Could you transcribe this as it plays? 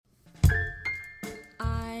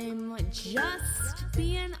Just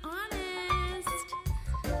being honest.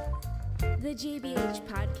 The JBH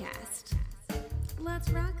podcast. Let's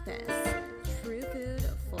rock this. True food,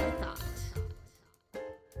 full thought.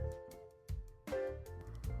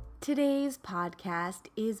 Today's podcast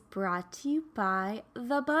is brought to you by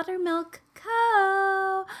The Buttermilk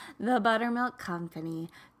Co., the Buttermilk Company.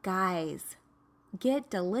 Guys, get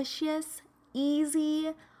delicious,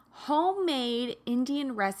 easy, homemade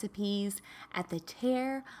Indian recipes at the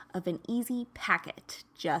tear of an easy packet.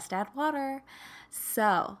 Just add water.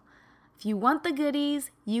 So, if you want the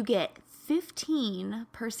goodies, you get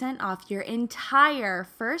 15% off your entire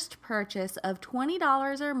first purchase of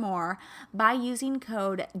 $20 or more by using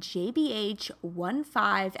code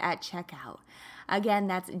JBH15 at checkout. Again,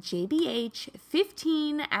 that's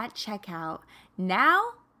JBH15 at checkout.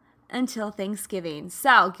 Now until Thanksgiving.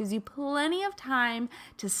 So, it gives you plenty of time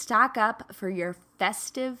to stock up for your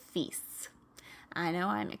festive feasts. I know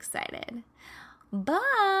I'm excited.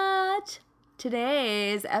 But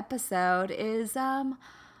today's episode is it's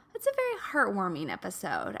a very heartwarming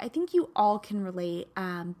episode. I think you all can relate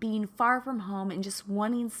being far from home and just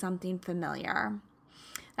wanting something familiar.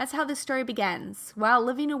 That's how this story begins. While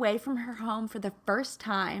living away from her home for the first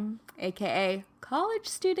time, aka college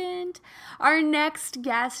student, our next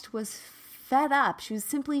guest was fed up. She was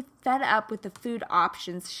simply fed up with the food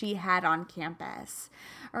options she had on campus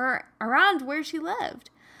or around where she lived.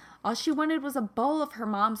 All she wanted was a bowl of her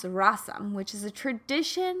mom's rasam, which is a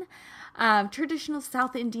traditional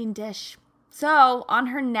South Indian dish. So on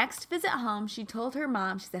her next visit home, she told her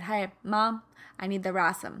mom, she said, "Hi, Mom, I need the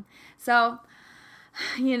rasam." So,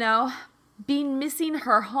 being missing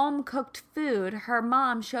her home-cooked food, her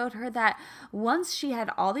mom showed her that once she had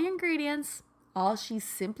all the ingredients, all she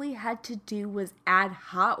simply had to do was add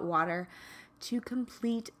hot water to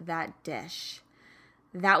complete that dish.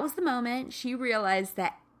 That was the moment she realized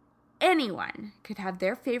that anyone could have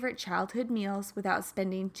their favorite childhood meals without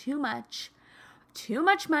spending too much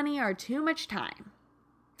money or too much time.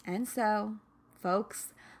 And so,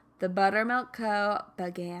 folks, the Buttermilk Co.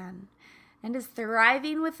 began and is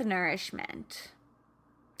thriving with nourishment.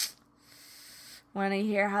 Want to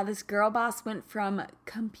hear how this girl boss went from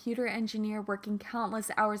computer engineer working countless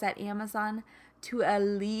hours at Amazon to a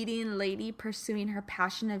leading lady pursuing her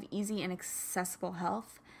passion of easy and accessible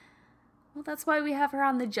health? Well, that's why we have her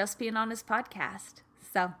on the Just Being Honest podcast.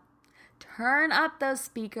 So, turn up those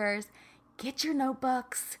speakers, get your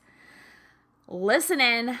notebooks, listen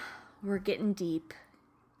in, we're getting deep.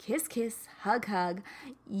 Kiss, kiss, hug, hug.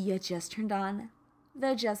 You just turned on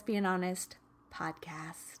the Just Being Honest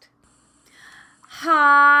podcast.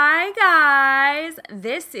 Hi, guys.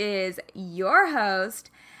 This is your host,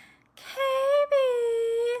 KB.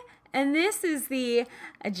 And this is the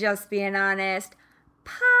Just Being Honest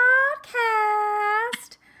podcast.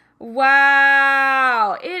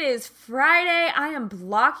 Wow, it is Friday. I am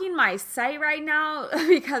blocking my sight right now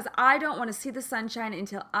because I don't want to see the sunshine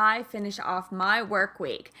until I finish off my work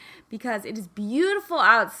week because it is beautiful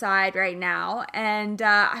outside right now and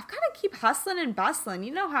I've got to keep hustling and bustling.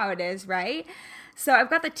 You know how it is, right? So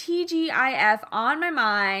I've got the TGIF on my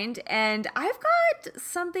mind and I've got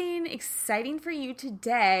something exciting for you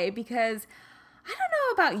today because I don't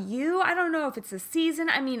know about you. I don't know if it's the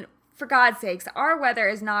season. I mean, for God's sakes, our weather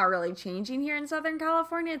is not really changing here in Southern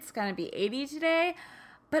California. It's going to be 80 today.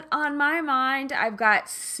 But on my mind, I've got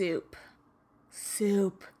soup.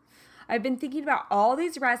 Soup. I've been thinking about all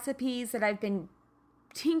these recipes that I've been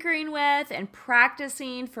tinkering with and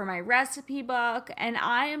practicing for my recipe book. And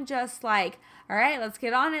I am just like, all right, let's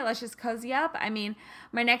get on it. Let's just cozy up. I mean,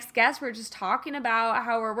 my next guest, we're just talking about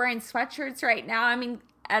how we're wearing sweatshirts right now. I mean,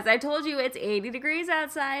 as I told you, it's 80 degrees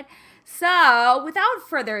outside. So, without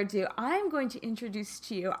further ado, I'm going to introduce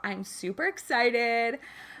to you, I'm super excited,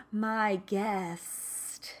 my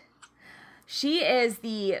guest. She is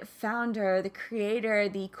the founder, the creator,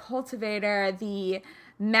 the cultivator, the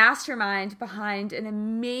mastermind behind an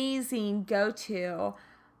amazing go-to,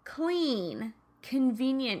 clean,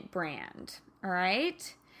 convenient brand, all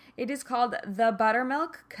right? It is called The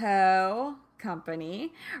Buttermilk Co.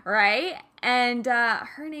 Company, right? And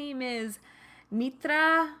her name is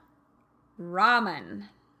Mitra Raman.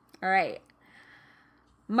 All right.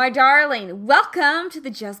 My darling, welcome to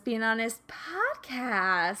the Just Being Honest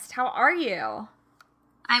podcast. How are you?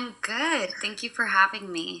 I'm good. Thank you for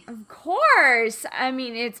having me. Of course. I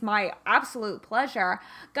mean, it's my absolute pleasure.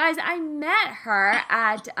 Guys, I met her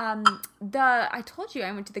at I told you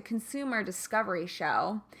I went to the Consumer Discovery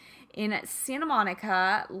Show in Santa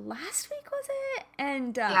Monica last week, was it?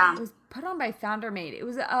 And It was put on by Founder Made. It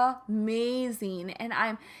was amazing. And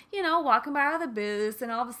I'm, walking by all the booths, and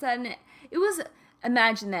all of a sudden, it was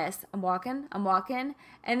imagine this. I'm walking,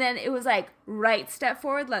 and then it was like right step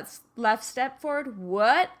forward, left step forward.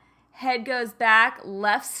 What? Head goes back,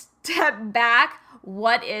 left step back.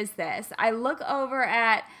 What is this? I look over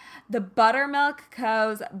at the Buttermilk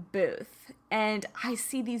Co.'s booth, and I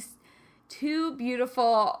see these two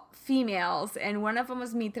beautiful females, and one of them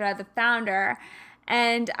was Mitra, the founder,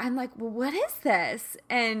 and I'm like, well, what is this?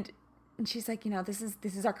 And she's like, this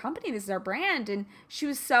is our company, this is our brand. And she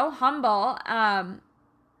was so humble,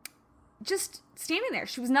 just standing there.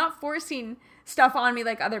 She was not forcing stuff on me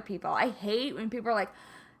like other people. I hate when people are like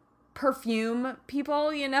perfume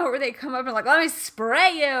people, where they come up and like, let me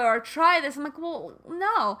spray you or try this. I'm like, well,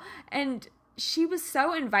 no. And she was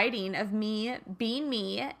so inviting of me being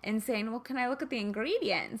me and saying, well, can I look at the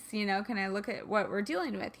ingredients? Can I look at what we're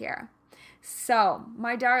dealing with here? So,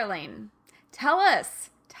 my darling, tell us,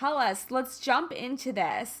 let's jump into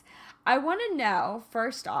this. I want to know,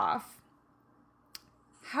 first off,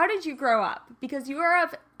 how did you grow up? Because you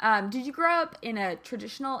are did you grow up in a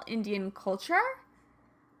traditional Indian culture?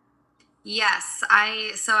 Yes,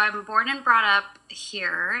 so I'm born and brought up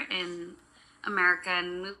here in America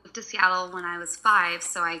and moved to Seattle when I was 5,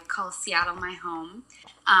 so I call Seattle my home.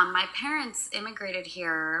 My parents immigrated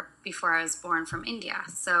here before I was born from India,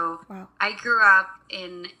 so wow. I grew up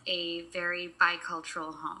in a very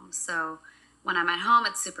bicultural home. So when I'm at home,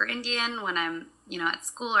 it's super Indian. When I'm, at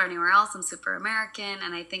school or anywhere else, I'm super American.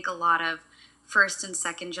 And I think a lot of first and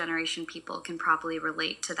second generation people can probably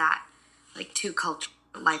relate to that, like, two culture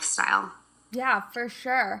lifestyle. Yeah, for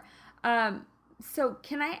sure. So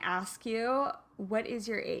can I ask you, what is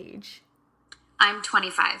your age? I'm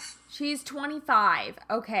 25. She's 25.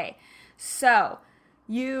 Okay. So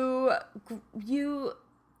you, all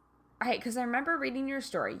right, because I remember reading your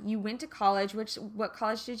story. You went to college. What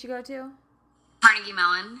college did you go to? Carnegie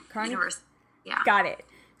Mellon University. Yeah. Got it.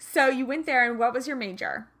 So you went there, and what was your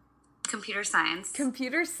major? Computer science.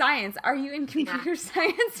 Computer science. Are you in computer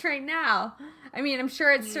science right now? I mean, I'm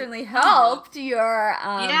sure it certainly helped your...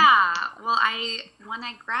 Yeah. Well, when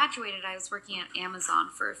I graduated, I was working at Amazon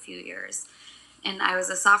for a few years. And I was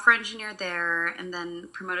a software engineer there and then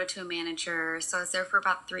promoted to a manager. So I was there for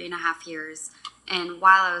about 3.5 years. And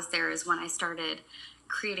while I was there is when I started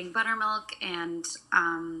creating Buttermilk. And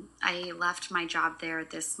I left my job there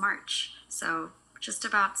this March. So just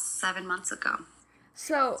about 7 months ago.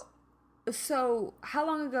 So how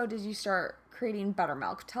long ago did you start creating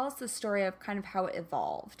Buttermilk? Tell us the story of kind of how it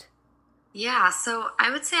evolved. Yeah, so I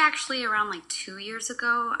would say actually around like 2 years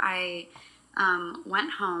ago, I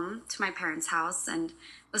went home to my parents' house and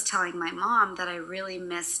was telling my mom that I really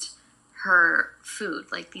missed her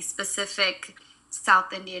food, like these specific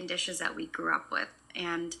South Indian dishes that we grew up with.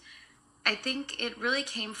 And I think it really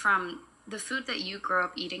came from the food that you grow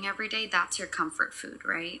up eating every day. That's your comfort food,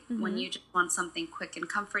 right? Mm-hmm. When you just want something quick and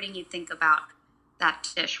comforting, you think about that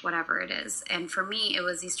dish, whatever it is. And for me, it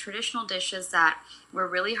was these traditional dishes that were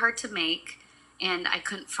really hard to make and I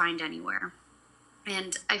couldn't find anywhere.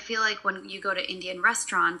 And I feel like when you go to Indian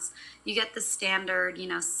restaurants, you get the standard,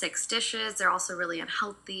 6 dishes. They're also really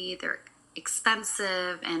unhealthy. They're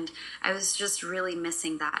expensive. And I was just really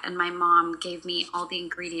missing that. And my mom gave me all the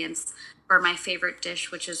ingredients for my favorite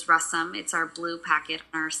dish, which is rasam. It's our blue packet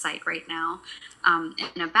on our site right now,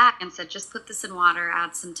 in a bag, and said, just put this in water,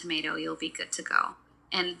 add some tomato, you'll be good to go.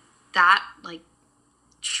 And that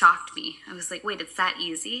shocked me. I was like, wait, it's that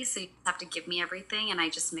easy? So you have to give me everything and I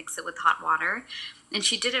just mix it with hot water? And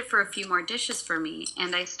she did it for a few more dishes for me.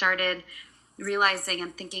 And I started realizing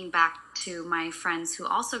and thinking back to my friends who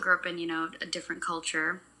also grew up in, a different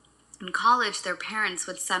culture. In college, their parents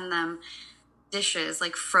would send them dishes,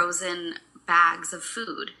 like frozen bags of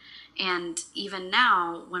food. And even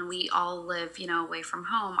now, when we all live, away from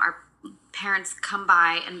home, our parents come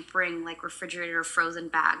by and bring like refrigerated or frozen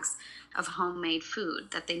bags of homemade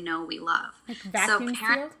food that they know we love. Like vacuum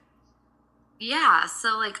sealed? Yeah.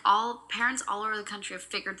 So like all parents all over the country have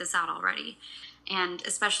figured this out already. And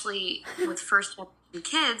especially with first generation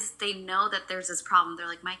kids, they know that there's this problem. They're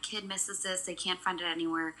like, my kid misses this. They can't find it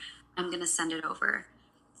anywhere. I'm going to send it over.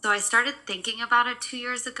 So I started thinking about it 2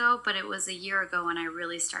 years ago, but it was a year ago when I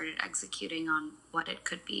really started executing on what it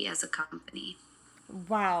could be as a company.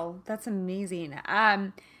 Wow, that's amazing.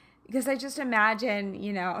 Because I just imagine,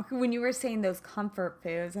 when you were saying those comfort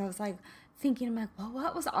foods, I was like thinking, I'm like, well,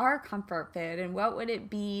 what was our comfort food and what would it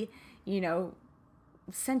be,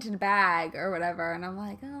 sent in a bag or whatever? And I'm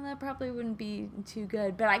like, oh, that probably wouldn't be too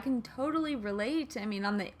good. But I can totally relate. I mean,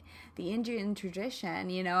 on the Indian tradition,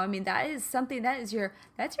 that is something that's your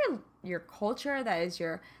culture.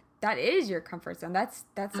 That is your comfort zone. That's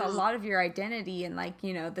a lot of your identity and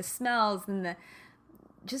the smells and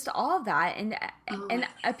just all of that. And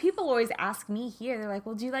people always ask me here, they're like,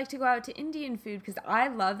 well, do you like to go out to Indian food? Because I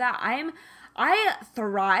love that. I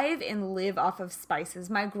thrive and live off of spices.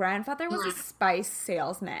 My grandfather was a spice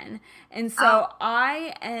salesman. And so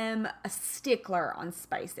I am a stickler on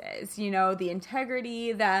spices. You know, the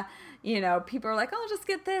integrity, people are like, oh, just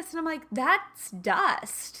get this. And I'm like, that's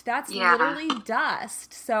dust. That's literally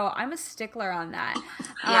dust. So I'm a stickler on that.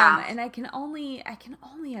 And I can only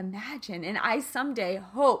imagine. And I someday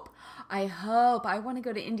I want to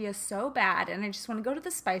go to India so bad, and I just want to go to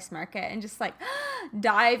the spice market and just like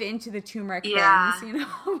dive into the turmeric things, you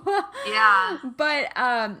know? Yeah.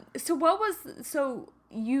 But, so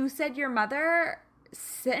you said your mother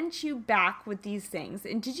sent you back with these things,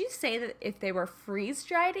 and did you say that if they were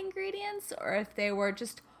freeze-dried ingredients or if they were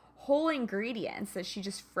just whole ingredients that she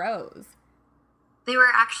just froze? They were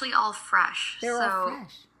actually all fresh. They were all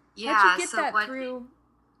fresh. Yeah. How'd you get that through,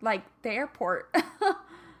 like, the airport?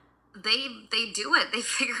 They do it. They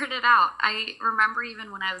figured it out. I remember even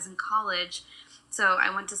when I was in college, so I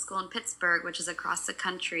went to school in Pittsburgh, which is across the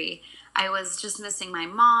country. I was just missing my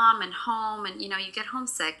mom and home, and, you know, you get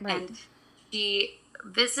homesick. Right. And she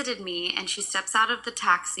visited me, and she steps out of the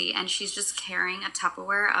taxi, and she's just carrying a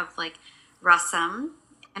Tupperware of, like, rasam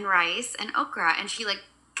and rice and okra, and she, like,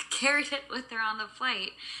 carried it with her on the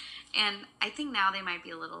flight. And I think now they might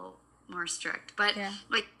be a little more strict, but,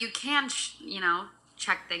 like, you can,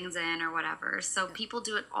 check things in or whatever. So people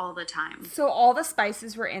do it all the time. So all the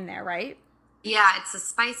spices were in there, right? Yeah, it's the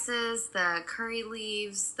spices, the curry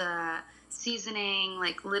leaves, the seasoning,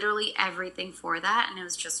 like literally everything for that. And it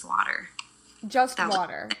was just water. Just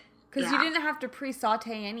water. Because you didn't have to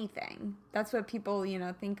pre-saute anything. That's what people,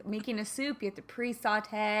 think. Making a soup, you have to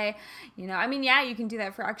pre-saute. You can do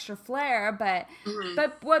that for extra flair. But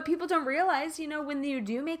but what people don't realize, when you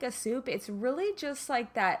do make a soup, it's really just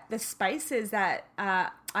like that. The spices that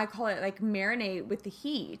I call it like marinate with the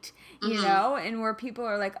heat, you know, and where people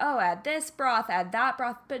are like, oh, add this broth, add that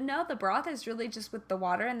broth. But no, the broth is really just with the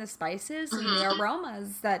water and the spices and the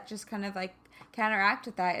aromas that just kind of like counteract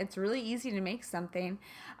with that. It's really easy to make something.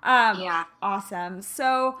 Awesome.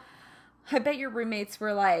 So I bet your roommates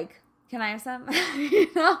were like, can I have some?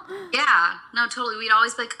 Yeah, no, totally. We'd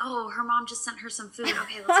always be like, oh, her mom just sent her some food.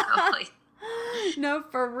 Okay, let's go. Like, no,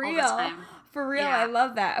 for real. For real. Yeah. I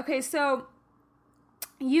love that. Okay. So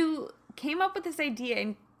you came up with this idea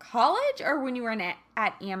in college or when you were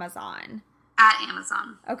at Amazon? At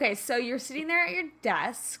Amazon. Okay. So you're sitting there at your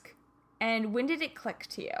desk, and when did it click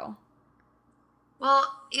to you?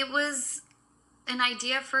 Well, it was an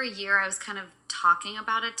idea for a year. I was kind of talking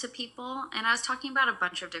about it to people, and I was talking about a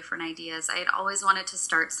bunch of different ideas. I had always wanted to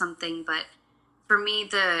start something, but for me,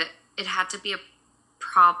 it had to be a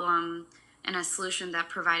problem and a solution that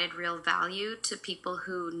provided real value to people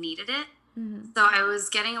who needed it. Mm-hmm. So I was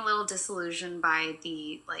getting a little disillusioned by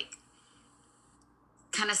the, like,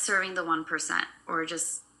 kind of serving the 1% or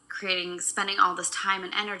just spending all this time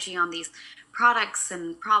and energy on these products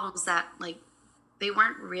and problems that, like, they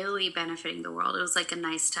weren't really benefiting the world. It was like a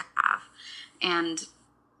nice to have. And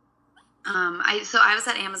I was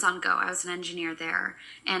at Amazon Go. I was an engineer there.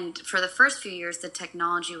 And for the first few years, the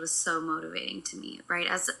technology was so motivating to me, right?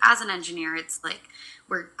 As an engineer, it's like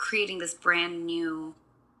we're creating this brand new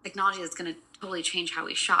technology that's going to totally change how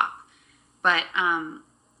we shop. But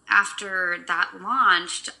after that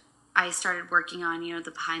launched, I started working on,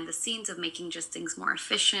 the behind the scenes of making just things more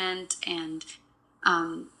efficient and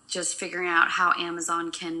just figuring out how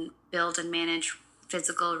Amazon can build and manage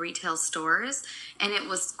physical retail stores. And it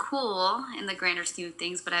was cool in the grander scheme of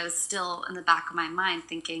things, but I was still in the back of my mind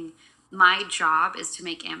thinking my job is to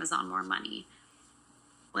make Amazon more money.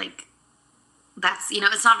 Like, that's,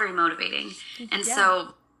 it's not very motivating. And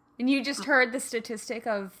so... And you just heard the statistic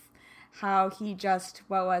of how he just,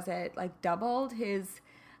 doubled his,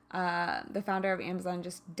 the founder of Amazon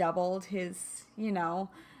just doubled his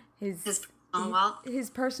his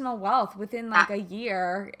personal wealth within like a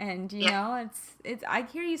year. And you know, it's I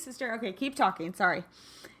hear you, sister. Okay, keep talking. Sorry.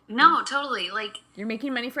 No, totally. Like, you're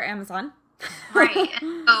making money for Amazon. Right.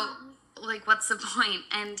 And so, like, what's the point?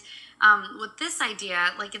 And with this idea,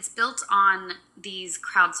 like, it's built on these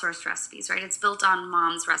crowdsourced recipes, right? It's built on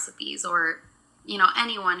mom's recipes or,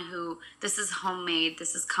 anyone who, this is homemade,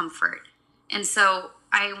 this is comfort. And so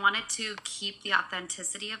I wanted to keep the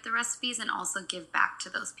authenticity of the recipes and also give back to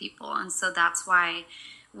those people. And so that's why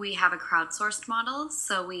we have a crowdsourced model.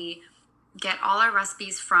 So we get all our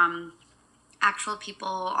recipes from actual people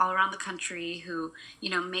all around the country who,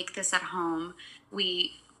 make this at home.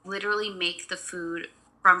 We literally make the food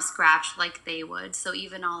from scratch like they would. So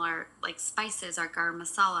even all our, like, spices, our garam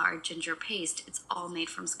masala, our ginger paste, it's all made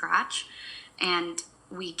from scratch. And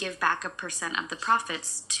we give back a percent of the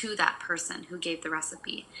profits to that person who gave the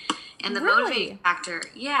recipe. And the Really? motivating factor,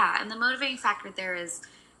 yeah, and the motivating factor there is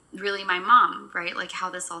really my mom, right? Like how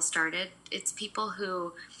this all started. It's people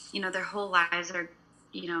who, their whole lives are,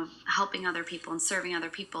 helping other people and serving other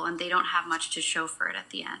people, and they don't have much to show for it at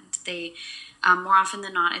the end. They, more often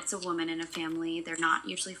than not, it's a woman in a family. They're not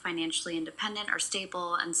usually financially independent or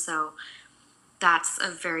stable, and so that's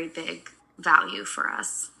a very big value for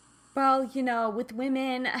us. Well, with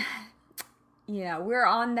women, we're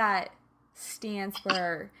on that stance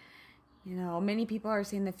where, many people are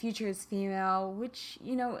saying the future is female, which,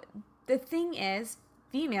 the thing is,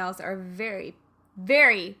 females are very,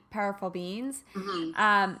 very powerful beings,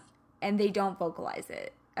 and they don't vocalize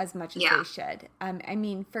it as much as they should. I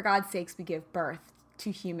mean, for God's sakes, we give birth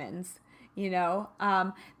to humans.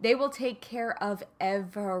 They will take care of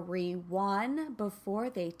everyone before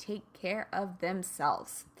they take care of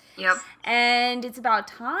themselves. Yep. And it's about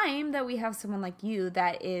time that we have someone like you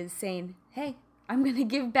that is saying, hey, I'm going to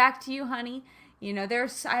give back to you, honey. I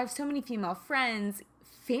have so many female friends,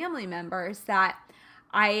 family members that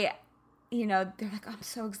they're like, I'm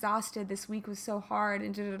so exhausted. This week was so hard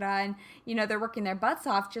and and they're working their butts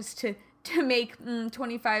off just to make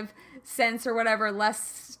 25 cents or whatever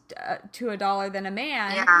less to a dollar than a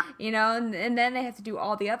man, and then they have to do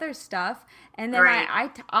all the other stuff. And then I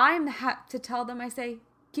have to tell them, I say,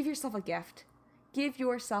 give yourself a gift. Give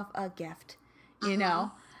yourself a gift,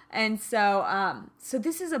 And so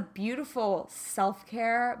this is a beautiful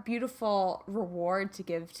self-care, beautiful reward to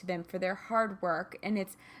give to them for their hard work. And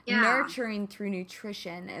it's nurturing through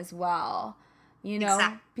nutrition as well,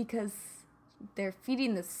 because they're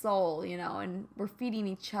feeding the soul, and we're feeding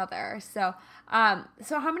each other. So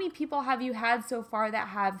how many people have you had so far that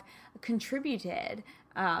have contributed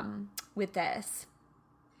with this?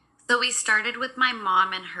 So we started with my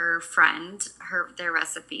mom and her friend, their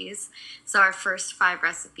recipes. So our first 5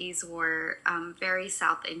 recipes were very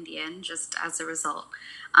South Indian, just as a result.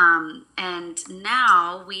 And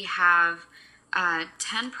now we have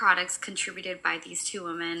 10 products contributed by these 2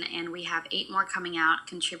 women, and we have 8 more coming out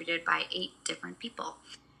contributed by 8 different people.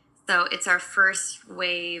 So it's our first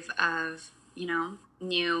wave of,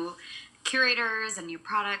 new curators and new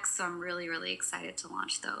products. So I'm really, really excited to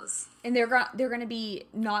launch those. And they're going to be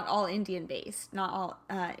not all Indian based, not all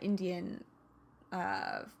Indian.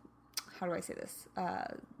 How do I say this?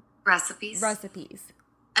 Recipes.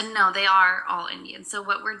 No, they are all Indian. So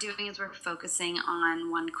what we're doing is we're focusing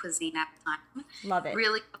on one cuisine at a time. Love it.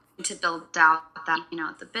 Really to build out that,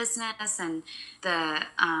 the business and the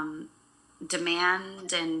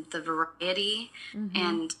demand and the variety. Mm-hmm.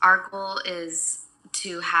 And our goal is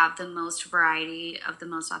to have the most variety of the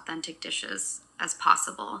most authentic dishes as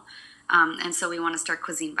possible. And so we want to start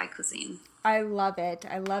cuisine by cuisine. I love it.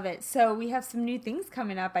 So we have some new things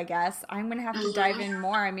coming up, I guess. I'm going to have to dive in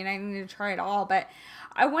more. I mean, I need to try it all, but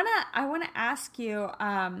I want to ask you,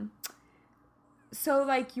 so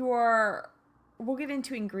like we'll get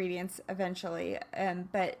into ingredients eventually,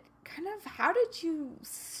 but kind of how did you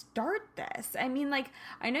start this? I mean, like,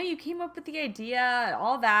 I know you came up with the idea and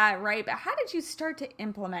all that, right? But how did you start to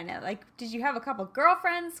implement it? Like, did you have a couple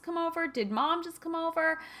girlfriends come over? Did mom just come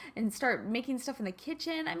over and start making stuff in the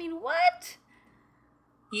kitchen? I mean, what?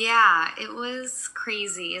 Yeah, it was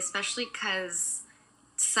crazy, especially because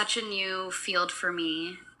such a new field for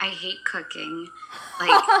me. I hate cooking. Like,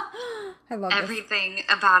 I love everything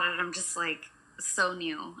about it. I'm just like so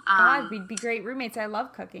new. God, we'd be great roommates. I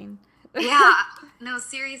love cooking. Yeah, no,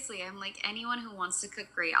 seriously. I'm like, anyone who wants to cook,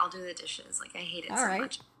 great. I'll do the dishes. Like, I hate it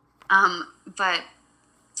much. But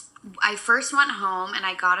I first went home and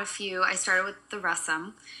I got a few. I started with the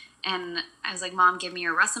rasam, and I was like, Mom, give me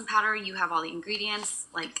your rasam powder. You have all the ingredients.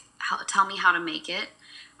 Like, tell me how to make it.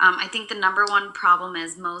 I think the number one problem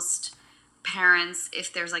is most parents,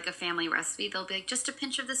 if there's like a family recipe, they'll be like, just a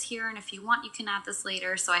pinch of this here, and if you want, you can add this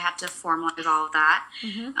later. So I had to formalize all of that.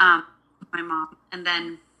 My mom, and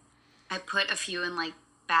then I put a few in like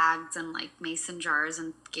bags and like mason jars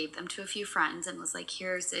and gave them to a few friends and was like,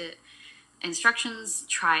 here's it, instructions,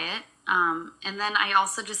 try it. And then I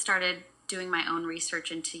also just started doing my own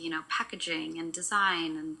research into, packaging and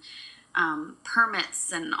design and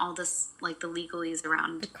permits and all this, like the legalese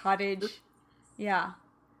around the cottage. Yeah.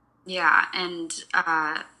 Yeah. And,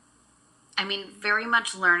 I mean, very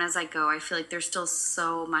much learn as I go. I feel like there's still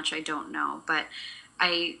so much I don't know, but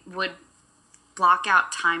I would block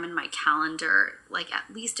out time in my calendar, like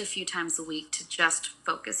at least a few times a week to just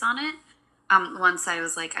focus on it. Once I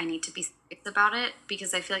was like, I need to be serious about it,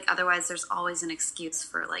 because I feel like otherwise there's always an excuse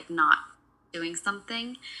for like not doing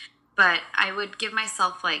something. But I would give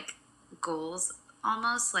myself like goals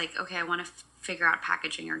almost like, okay, I want to figure out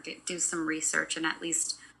packaging or do some research and at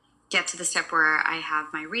least get to the step where I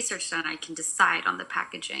have my research done. I can decide on the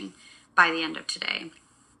packaging by the end of today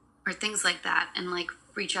or things like that. And like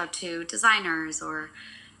reach out to designers or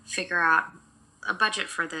figure out a budget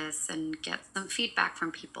for this and get some feedback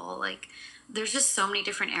from people. Like there's just so many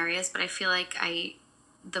different areas, but I feel like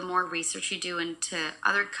the more research you do into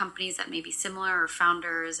other companies that may be similar or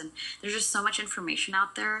founders, and there's just so much information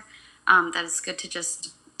out there that it's good to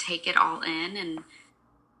just take it all in and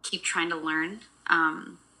keep trying to learn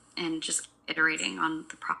and just iterating on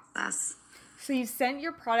the process. So you sent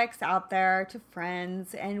your products out there to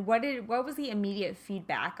friends, and what was the immediate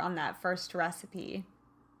feedback on that first recipe?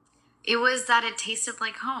 It was that it tasted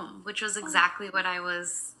like home, which was exactly what I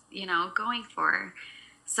was, going for.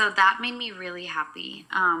 So that made me really happy.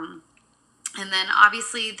 And then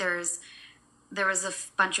obviously there was a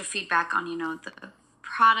bunch of feedback on, the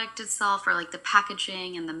product itself or like the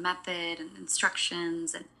packaging and the method and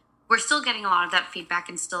instructions. And we're still getting a lot of that feedback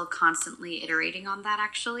and still constantly iterating on that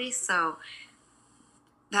actually. So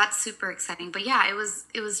that's super exciting. But yeah, it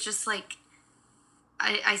was just like,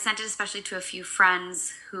 I sent it especially to a few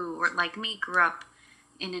friends who were like me, grew up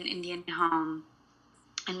in an Indian home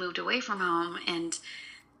and moved away from home. And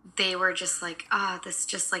they were just like, this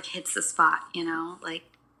just like hits the spot, like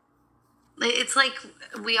it's like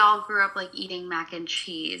we all grew up like eating mac and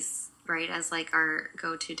cheese, right? As like our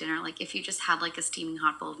go-to dinner. Like if you just had like a steaming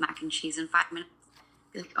hot bowl of mac and cheese in 5 minutes,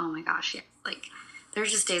 you're like, oh my gosh, yeah. Like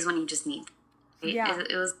there's just days when you just need, right? Yeah.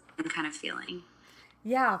 It was the same kind of feeling.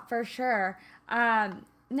 Yeah, for sure.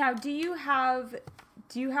 Now, do you have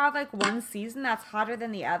like one season that's hotter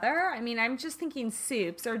than the other? I mean, I'm just thinking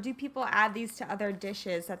soups, or do people add these to other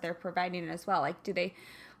dishes that they're providing as well? Like, do they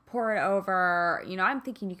pour it over, I'm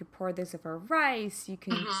thinking you could pour this over rice. You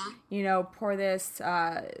can, pour this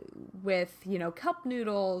with, cup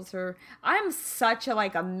noodles, or I'm such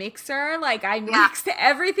a mixer. Like I mix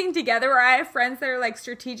everything together, where I have friends that are like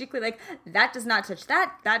strategically like, that does not touch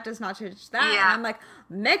that. That does not touch that. Yeah. And I'm like,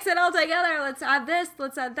 mix it all together. Let's add this.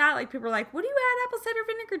 Let's add that. Like people are like, what do you add apple cider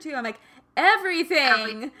vinegar to? I'm like,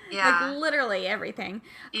 everything. Like literally everything.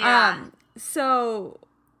 Yeah.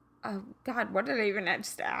 Oh, God, what did I even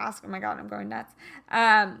just ask? Oh, my God, I'm going nuts.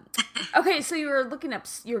 Okay, so you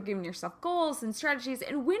were giving yourself goals and strategies.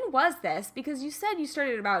 And when was this? Because you said you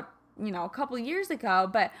started about, a couple years ago.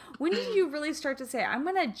 But when did you really start to say, I'm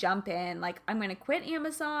going to jump in? Like, I'm going to quit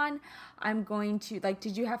Amazon. I'm going to,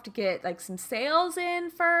 did you have to get, some sales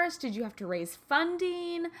in first? Did you have to raise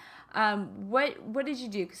funding? What did you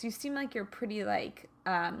do? Because you seem like you're pretty,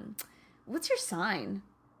 what's your sign?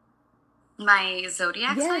 My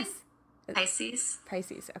zodiac sign? Pisces.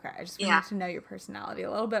 Okay, I just wanted Yeah. to know your personality a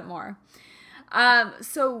little bit more.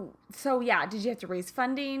 So yeah, did you have to raise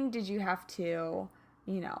funding? Did you have to,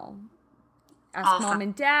 ask mom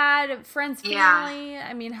and dad, friends, family?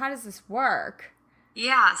 I mean, how does this work?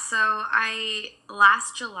 Yeah, so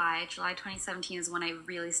last July 2017 is when I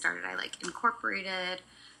really started. I incorporated,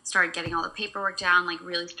 started getting all the paperwork down,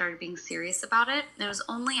 really started being serious about it. And it was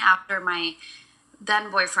only after my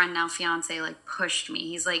then boyfriend, now fiance, pushed me.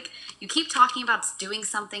 He's like, you keep talking about doing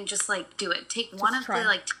something, just do it. Take just one of try.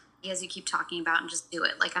 The ideas you keep talking about and just do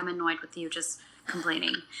it. I'm annoyed with you just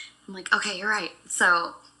complaining. I'm like, okay, you're right.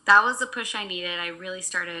 So that was the push I needed. I really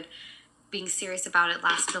started being serious about it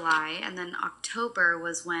last July. And then October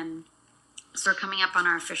was when, so we're coming up on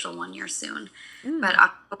our official 1 year soon. But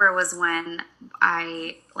October was when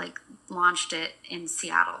I launched it in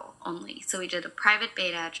Seattle only. So we did a private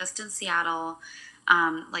beta just in Seattle.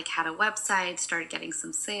 Had a website, started getting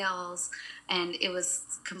some sales, and it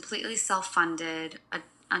was completely self-funded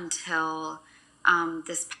until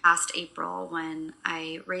this past April when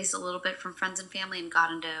I raised a little bit from friends and family and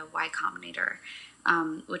got into Y Combinator,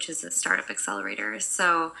 which is a startup accelerator.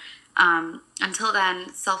 So until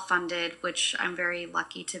then, self-funded, which I'm very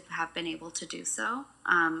lucky to have been able to do so.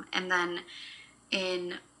 And then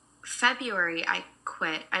in February, I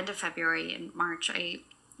quit. End of February, in March, I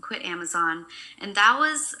quit Amazon. And that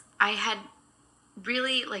was, I had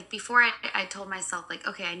really, before I told myself,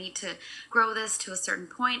 okay, I need to grow this to a certain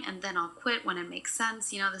point and then I'll quit when it makes sense.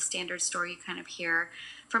 The standard story you kind of hear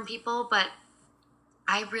from people. But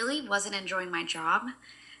I really wasn't enjoying my job.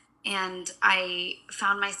 And I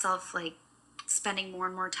found myself spending more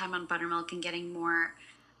and more time on buttermilk and getting more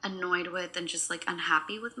annoyed with and just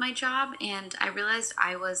unhappy with my job. And I realized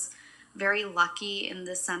I was very lucky in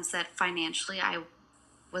the sense that financially I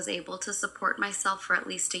was able to support myself for at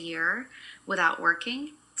least a year without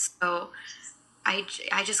working. So I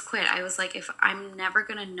just quit. I was like, if I'm never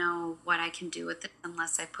going to know what I can do with it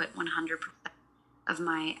unless I put 100% of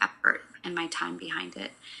my effort and my time behind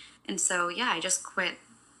it. And so, yeah, I just quit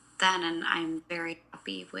then, and I'm very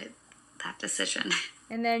happy with that decision.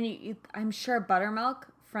 And then I'm sure buttermilk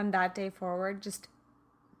from that day forward just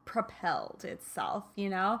propelled itself, you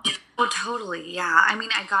know? Oh, totally. Yeah. I mean,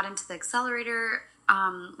 I got into the accelerator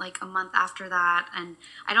like a month after that, and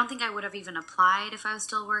I don't think I would have even applied if I was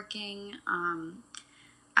still working.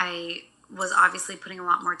 I was obviously putting a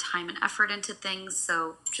lot more time and effort into things,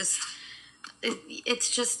 so it's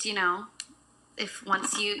just, if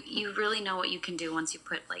once you really know what you can do once you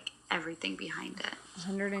put like everything behind it.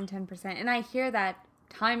 110%. And I hear that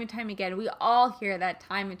time and time again. We all hear that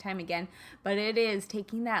time and time again, but it is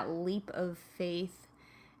taking that leap of faith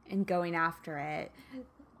and going after it.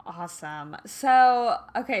 Awesome. So,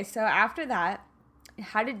 okay, so after that,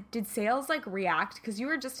 how did sales like react? Because you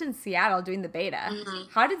were just in Seattle doing the beta.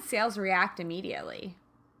 How did sales react immediately?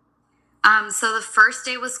 So the first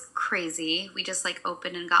day was crazy. We just like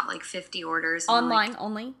opened and got like 50 orders. And, Online like,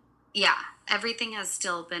 only? yeah, everything has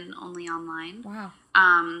still been only online. Wow.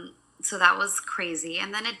 So that was crazy.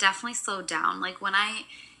 And then it definitely slowed down. Like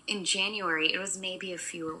in January, it was maybe a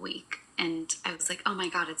few a week. And I was like, oh my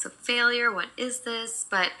God, it's a failure. What is this?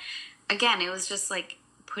 But again, it was just like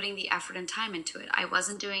putting the effort and time into it. I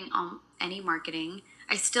wasn't doing any marketing.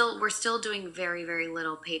 We're still doing very, very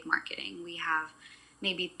little paid marketing. We have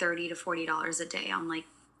maybe $30 to $40 a day on like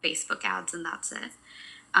Facebook ads, and that's it.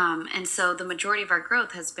 And so the majority of our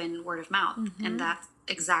growth has been word of mouth. And that's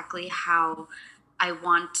exactly how I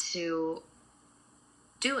want to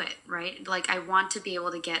do it, right? Like I want to be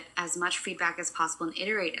able to get as much feedback as possible and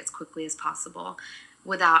iterate as quickly as possible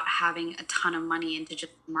without having a ton of money into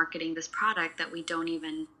just marketing this product that we don't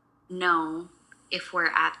even know if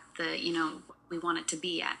we're at the, we want it to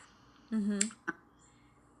be at.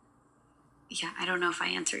 Yeah, I don't know if I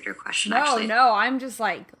answered your question. No, actually. No, I'm just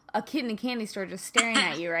like a kid in a candy store just staring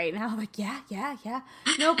at you right now. Like, yeah.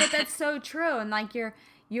 No, but that's so true. And like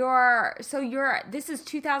this is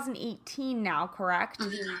 2018 now, correct?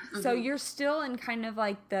 So you're still in kind of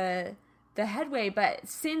like the headway, but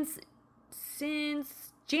since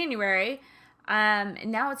January,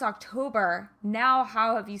 now it's October. Now,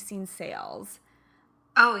 how have you seen sales?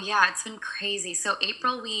 Oh yeah, it's been crazy. So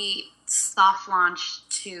April we soft launched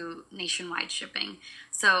to nationwide shipping.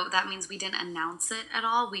 So that means we didn't announce it at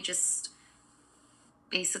all. We just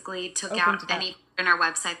basically took out any in our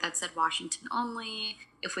website that said Washington only.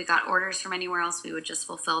 If we got orders from anywhere else, we would just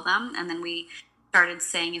fulfill them. And then we started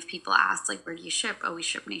saying, if people asked like, where do you ship? Oh, we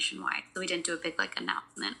ship nationwide. So we didn't do a big like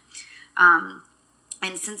announcement.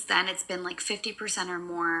 And since then it's been like 50% or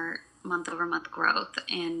more month over month growth.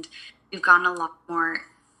 And we've gotten a lot more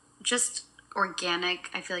just organic,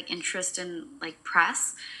 I feel like, interest in like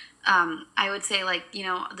press. I would say like,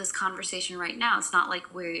 this conversation right now, it's not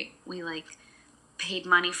like we like paid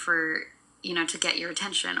money for, to get your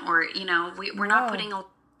attention or, we're not putting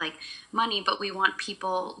like money, but we want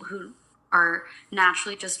people who are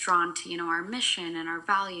naturally just drawn to, our mission and our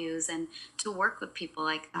values and to work with people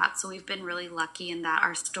like that. So we've been really lucky in that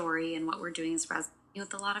our story and what we're doing is resonating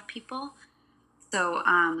with a lot of people. So,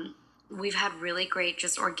 we've had really great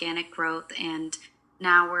just organic growth, and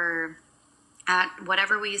now we're at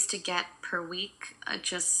whatever we used to get per week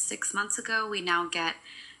just 6 months ago, we now get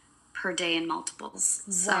per day in multiples.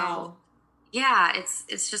 Wow. So yeah,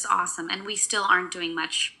 it's just awesome. And we still aren't doing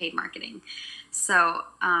much paid marketing. So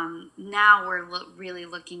now we're really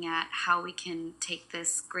looking at how we can take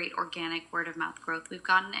this great organic word of mouth growth we've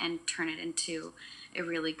gotten and turn it into a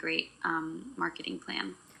really great marketing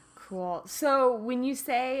plan. Cool. So when you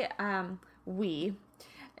say how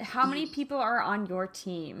many people are on your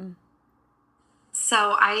team?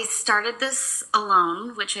 So I started this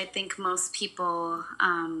alone, which I think most people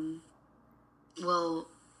will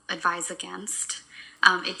advise against.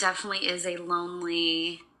 It definitely is a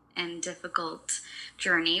lonely and difficult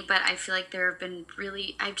journey, but I feel like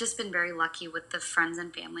I've just been very lucky with the friends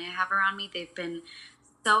and family I have around me. They've been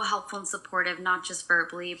so helpful and supportive, not just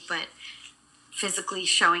verbally, but physically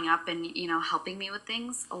showing up and, helping me with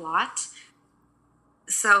things a lot.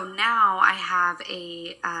 So now I have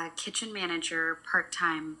a kitchen manager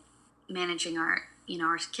part-time managing our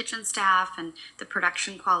kitchen staff and the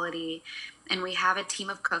production quality. And we have a team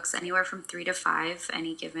of cooks, anywhere from 3 to 5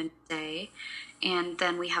 any given day. And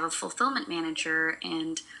then we have a fulfillment manager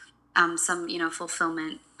and some,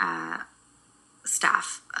 fulfillment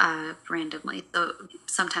staff randomly. So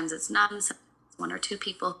sometimes it's none, sometimes it's 1 or 2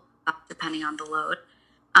 people, depending on the load.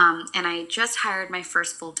 And I just hired my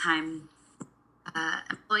first full-time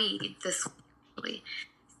employee this week, actually.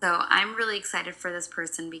 So I'm really excited for this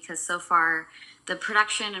person because so far the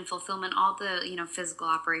production and fulfillment, all the, physical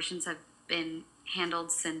operations have been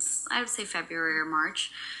handled since I would say February or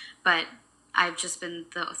March. but I've just been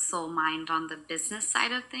the sole mind on the business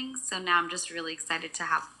side of things. So now I'm just really excited to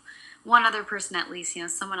have one other person at least,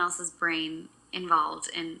 someone else's brain involved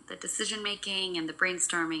in the decision making and the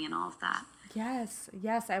brainstorming and all of that. Yes,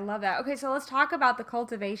 I love that. Okay, so let's talk about the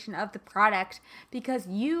cultivation of the product, because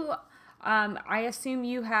you, I assume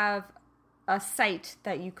you have a site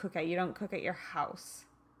that you cook at. You don't cook at your house.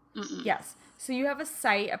 Mm-mm. Yes. So you have a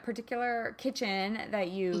site, a particular kitchen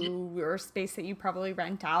that you, or space that you probably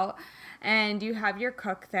rent out, and you have your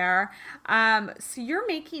cook there. So you're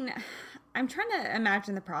making, I'm trying to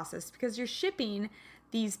imagine the process, because you're shipping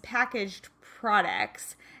these packaged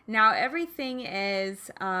products. Now everything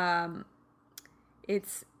is,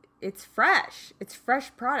 it's fresh. It's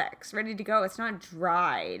fresh products, ready to go. It's not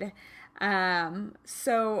dried.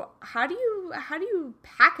 So how do you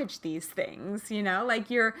package these things?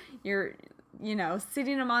 Like you're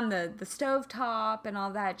sitting them on the stove top and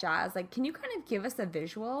all that jazz. Like, can you kind of give us a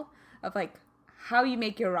visual of like how you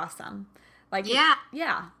make your rasam? Like, yeah.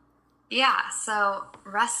 So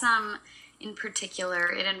rasam in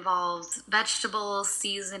particular, it involves vegetables,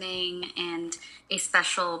 seasoning, and a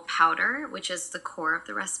special powder, which is the core of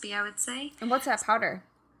the recipe, I would say. And what's that powder?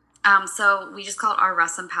 So we just call it our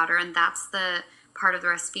rasam powder, and that's the part of the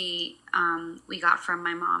recipe we got from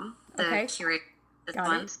my mom, the curator of this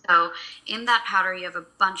one. So in that powder, you have a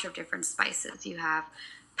bunch of different spices. You have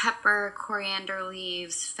pepper, coriander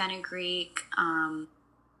leaves, fenugreek,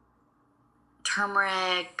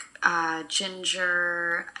 turmeric,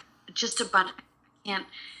 ginger, just a bunch. I can't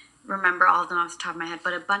remember all of them off the top of my head,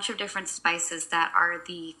 but a bunch of different spices that are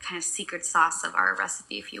the kind of secret sauce of our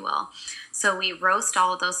recipe, if you will. So we roast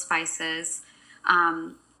all of those spices,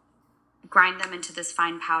 grind them into this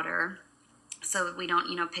fine powder. So we don't,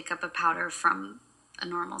 pick up a powder from a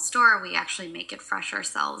normal store. We actually make it fresh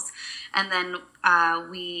ourselves. And then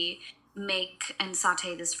we make and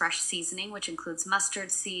saute this fresh seasoning, which includes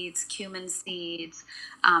mustard seeds, cumin seeds,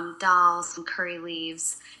 dal, some curry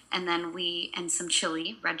leaves, and then and some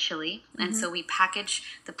chili, red chili. Mm-hmm. And so we package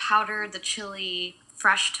the powder, the chili,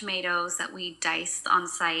 fresh tomatoes that we dice on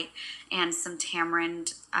site, and some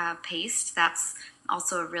tamarind paste. That's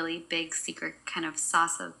also a really big secret kind of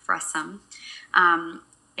sauce of rasam.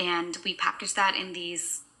 And we package that in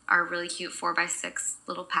these are really cute 4x6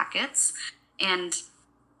 little packets. And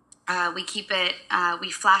we keep it, we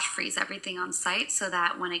flash freeze everything on site so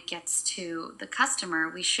that when it gets to the customer,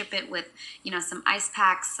 we ship it with, some ice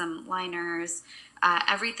packs, some liners,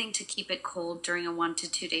 everything to keep it cold during a 1 to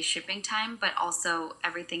 2 day shipping time. But also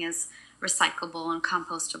everything is recyclable and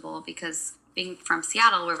compostable, because being from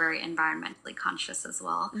Seattle, we're very environmentally conscious as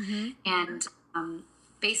well. Mm-hmm. And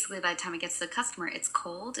basically by the time it gets to the customer, it's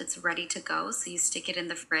cold, it's ready to go. So you stick it in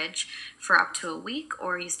the fridge for up to a week,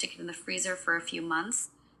 or you stick it in the freezer for a few months.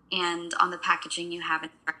 And on the packaging, you have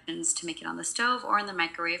instructions to make it on the stove or in the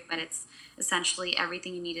microwave, but it's essentially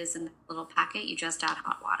everything you need is in the little packet. You just add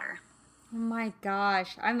hot water. Oh my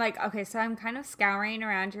gosh. I'm like, okay, so I'm kind of scouring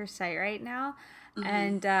around your site right now. Mm-hmm.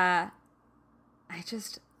 And oh my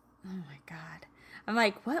God. I'm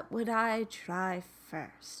like, what would I try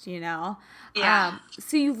first, Yeah.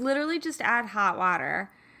 So you literally just add hot water.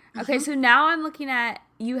 Okay, so now I'm looking at,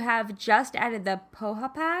 you have just added the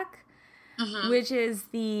poha pack. Mm-hmm. Which is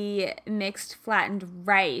the mixed flattened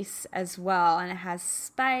rice as well. And it has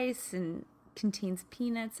spice and contains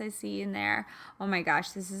peanuts, I see in there. Oh my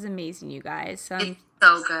gosh, this is amazing, you guys. It's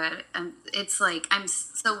so good. And it's like,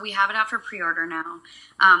 so we have it out for pre-order now.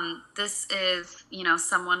 This is,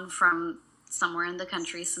 someone from somewhere in the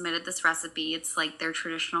country submitted this recipe. It's like their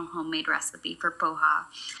traditional homemade recipe for poha.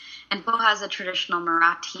 And poha is a traditional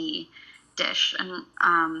Marathi dish. And,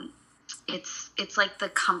 it's like the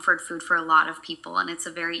comfort food for a lot of people, and it's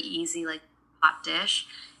a very easy, like, hot dish.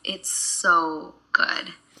 It's so good.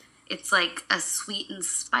 It's like a sweet and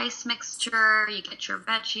spice mixture. You get your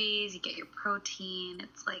veggies, you get your protein.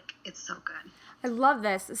 It's so good. I love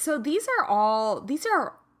this. So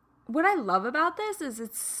what I love about this is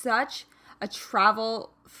it's such a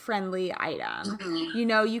travel friendly item.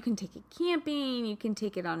 Mm-hmm. You can take it camping, you can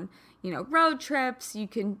take it on, road trips, you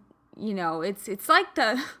can, it's like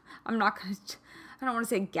I don't want to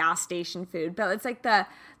say gas station food, but it's like the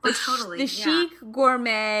chic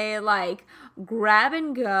gourmet, like grab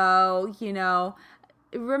and go,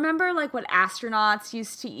 remember like what astronauts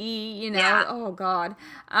used to eat, Yeah. Oh God,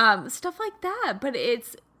 stuff like that. But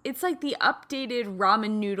it's like the updated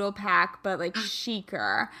ramen noodle pack, but like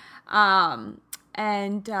chicer. Gosh,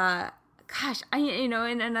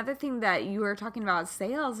 and another thing that you were talking about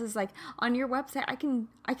sales is like on your website, I can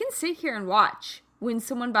sit here and watch when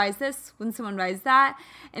someone buys this, when someone buys that.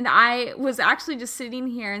 And I was actually just sitting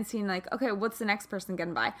here and seeing like, okay, what's the next person going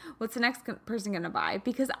to buy? What's the next person going to buy?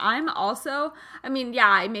 Because I'm also, I mean, yeah,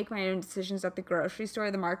 I make my own decisions at the grocery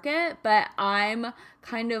store, the market, but I'm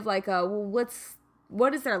kind of like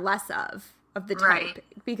what is there less of the type? Right.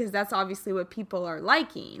 Because that's obviously what people are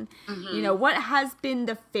liking. You know, what has been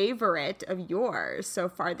the favorite of yours so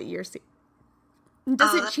far that you're seeing?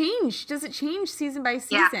 Does it change? Does it change season by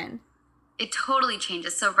season? Yeah. It totally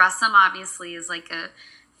changes. So Russom obviously is like a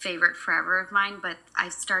favorite forever of mine, but I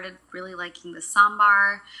started really liking the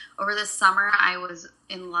sambar. Over the summer, I was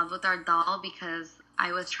in love with our dal because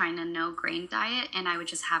I was trying a no grain diet, and I would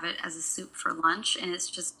just have it as a soup for lunch, and it's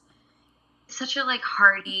just such a like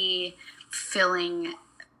hearty, filling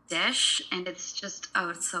dish, and it's just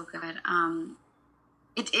it's so good.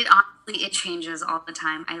 It honestly it changes all the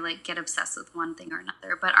time. I like get obsessed with one thing or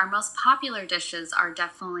another, but our most popular dishes are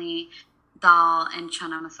definitely dal and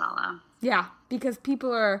chana masala. Yeah, because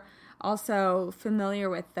people are also familiar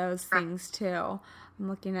with those things too. I'm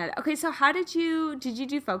looking at it. Okay, so did you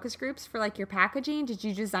do focus groups for like your packaging? Did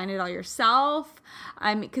you design it all yourself?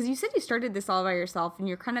 Because you said you started this all by yourself, and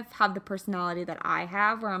you kind of have the personality that I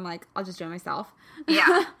have, where I'm like, I'll just do it myself.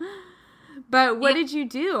 Yeah. But what did you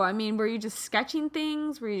do? I mean, were you just sketching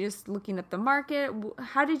things? Were you just looking at the market?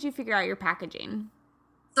 How did you figure out your packaging?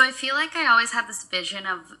 So I feel like I always had this vision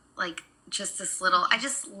of like just this little, I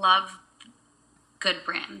just love good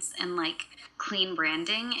brands and like clean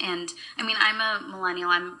branding. And I mean, I'm a millennial.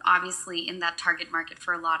 I'm obviously in that target market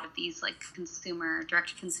for a lot of these like direct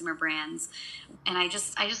to consumer brands. And I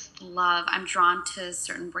just love, I'm drawn to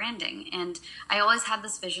certain branding. And I always had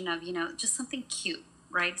this vision of, you know, just something cute,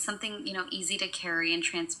 right? Something, you know, easy to carry and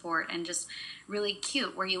transport and just really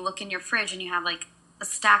cute, where you look in your fridge and you have like a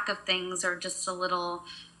stack of things or just a little,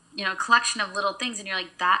 you know, collection of little things, and you're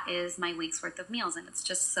like, that is my week's worth of meals, and it's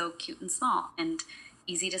just so cute and small and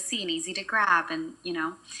easy to see and easy to grab. And you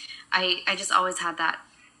know, I just always had that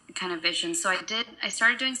kind of vision. So I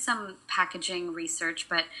started doing some packaging research,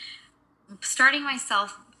 but starting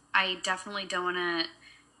myself, I definitely don't want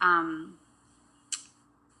to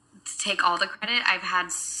take all the credit. I've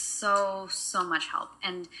had so much help,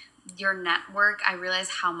 and your network, I realize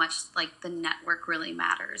how much like the network really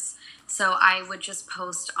matters. So I would just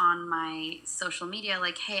post on my social media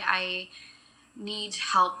like, hey, I need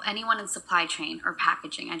help, anyone in supply chain or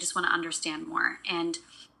packaging, I just want to understand more. And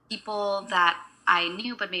people that I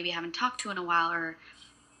knew but maybe haven't talked to in a while, or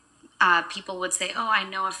people would say, oh, I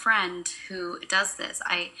know a friend who does this.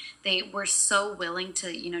 They were so willing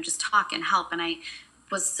to, you know, just talk and help. And I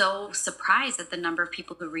was so surprised at the number of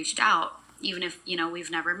people who reached out, even if, you know, we've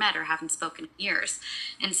never met or haven't spoken in years.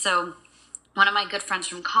 And so one of my good friends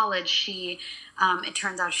from college, she, it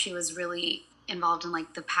turns out she was really involved in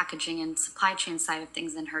like the packaging and supply chain side of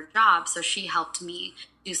things in her job. So she helped me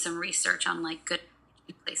do some research on like good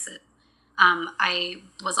places. I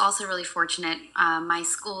was also really fortunate. My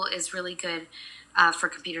school is really good for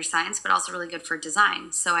computer science, but also really good for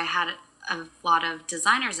design. So I had a lot of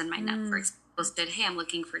designers in my networks posted, hey, I'm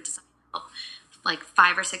looking for design help. Like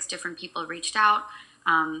 5 or 6 different people reached out.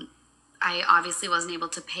 I obviously wasn't able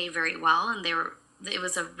to pay very well, and it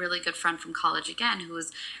was a really good friend from college again who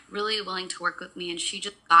was really willing to work with me, and she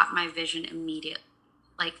just got my vision immediately.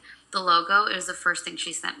 Like the logo, it was the first thing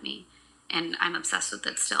she sent me, and I'm obsessed with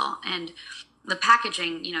it still. And the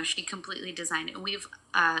packaging, you know, she completely designed it. We've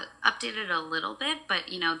updated it a little bit,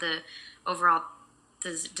 but you know, the overall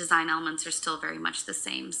design elements are still very much the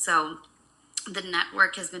same. So the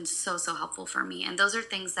network has been so helpful for me. And those are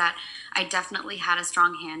things that I definitely had a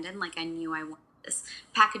strong hand in. Like I knew I wanted this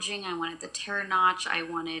packaging, I wanted the Terra notch, I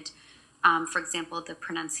wanted, for example, the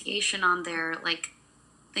pronunciation on there, like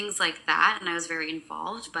things like that. And I was very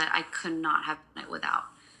involved, but I could not have done it without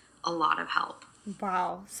a lot of help.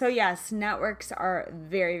 Wow. So yes, networks are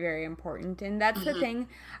very, very important. And that's the thing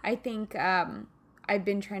I think I've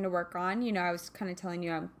been trying to work on. You know, I was kind of telling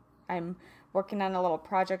you I'm working on a little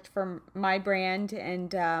project for my brand,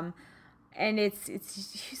 and it's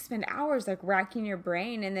you spend hours like racking your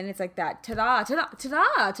brain, and then it's like that ta-da.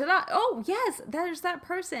 Oh yes, there's that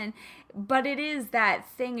person. But it is that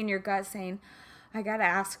thing in your gut saying, I gotta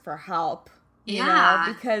ask for help. You know,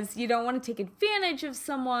 because you don't want to take advantage of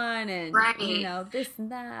someone and, you know, this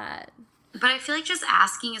and that. But I feel like just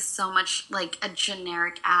asking is so much like a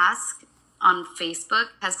generic ask on Facebook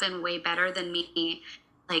has been way better than me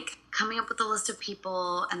like coming up with a list of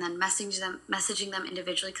people and then messaging them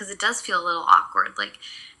individually, because it does feel a little awkward. Like,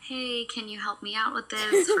 hey, can you help me out with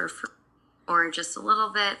this for free or just a little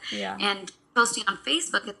bit? Yeah. And posting on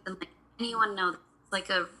Facebook, it's been like anyone knows, like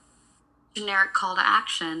a generic call to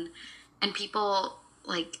action. and people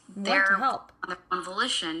like Want to they're help. on their own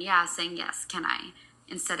volition, saying yes, can I,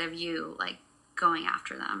 instead of you like going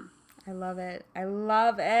after them. I love it. I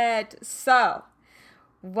love it. So,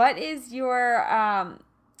 what is your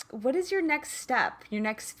next step, your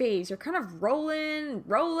next phase? You're kind of rolling,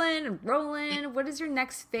 rolling, and rolling. What is your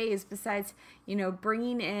next phase besides,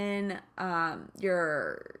 bringing in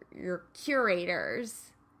your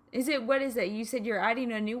curators? What is it? You said you're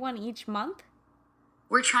adding a new one each month?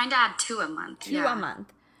 We're trying to add 2 a month. Two a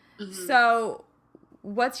month. So,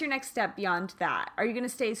 what's your next step beyond that? Are you going to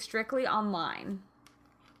stay strictly online?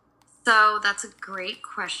 So that's a great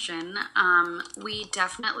question. We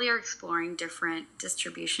definitely are exploring different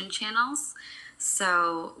distribution channels.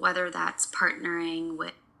 So whether that's partnering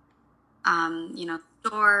with,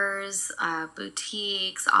 stores,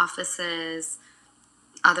 boutiques, offices,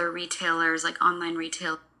 other retailers, like online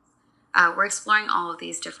retail, we're exploring all of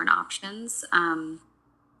these different options, and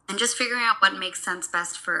just figuring out what makes sense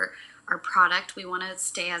best for our product. We want to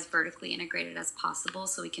stay as vertically integrated as possible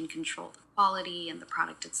so we can control the quality and the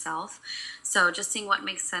product itself. So just seeing what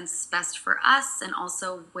makes sense best for us, and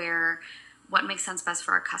also what makes sense best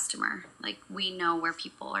for our customer. Like, we know where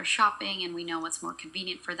people are shopping and we know what's more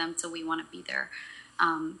convenient for them, so we want to be there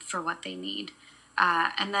for what they need.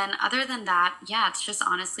 And then other than that, it's just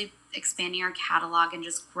honestly expanding our catalog and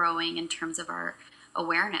just growing in terms of our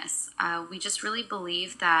awareness. We just really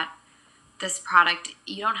believe that this product,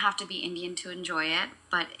 you don't have to be Indian to enjoy it,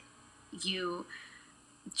 but you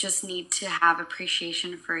just need to have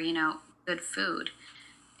appreciation for, good food.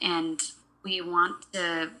 And we want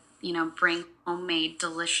to, bring homemade,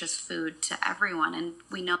 delicious food to everyone. And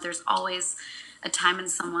we know there's always a time in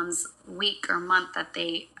someone's week or month that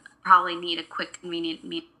they probably need a quick, convenient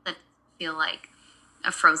meal that feel like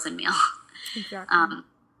a frozen meal. Exactly.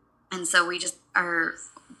 And so we just are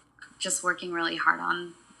just working really hard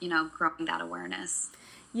on, growing that awareness.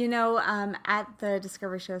 At the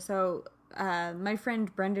Discovery Show, so my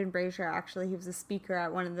friend Brendan Brazier, actually, he was a speaker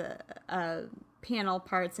at one of the panel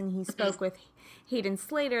parts, and he spoke with Hayden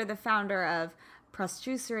Slater, the founder of Press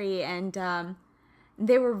Juicery, and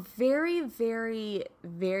they were very, very,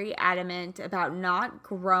 very adamant about not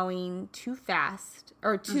growing too fast,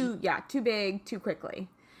 or too big, too quickly.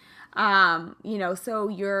 So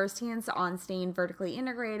your stance on staying vertically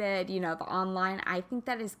integrated, the online, I think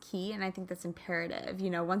that is key, and I think that's imperative.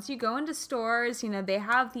 Once you go into stores, they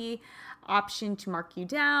have the option to mark you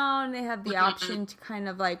down. They have the option to kind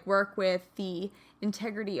of like work with the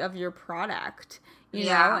integrity of your product, you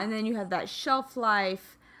know, and then you have that shelf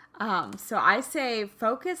life. So I say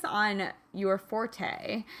focus on your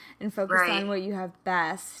forte and focus on what you have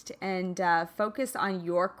best, and focus on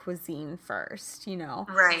your cuisine first, Stay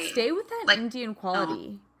with that Indian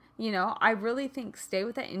quality. I really think stay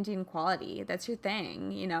with that Indian quality. That's your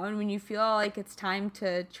thing, and when you feel like it's time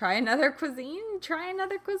to try another cuisine,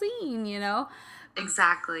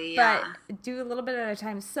 Exactly, yeah. But do a little bit at a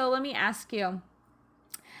time. So let me ask you,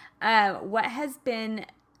 what has been,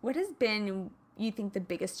 you think, the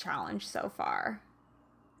biggest challenge so far?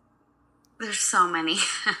 There's so many.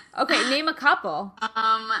 Okay, name a couple.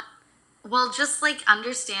 Well, just like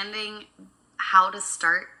understanding how to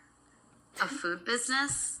start a food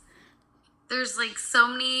business. There's like so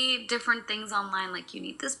many different things online, like you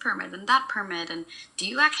need this permit and that permit, and do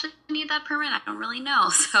you actually need that permit? I don't really know.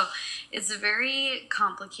 So it's very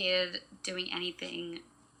complicated doing anything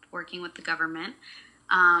working with the government.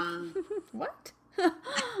 What?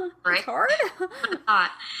 Right? It's hard?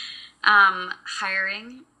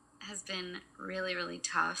 Hiring has been really, really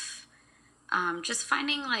tough. Just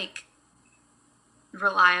finding like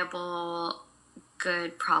reliable,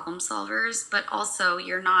 good problem solvers, but also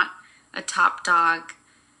you're not a top dog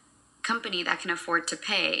company that can afford to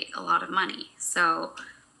pay a lot of money. So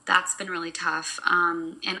that's been really tough.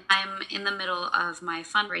 And I'm in the middle of my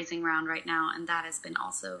fundraising round right now, and that has been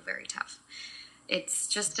also very tough. It's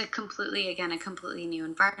just a completely new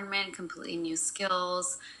environment, completely new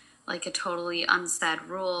skills, like a totally unsaid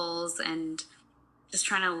rules, and just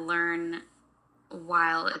trying to learn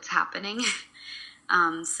while it's happening.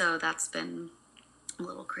 So that's been a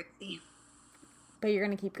little crazy. But you're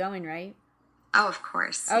going to keep going, right? Oh, of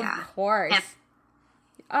course. Of course.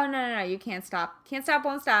 Oh, no. You can't stop. Can't stop,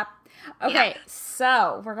 won't stop. Okay,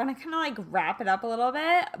 so we're going to kind of like wrap it up a little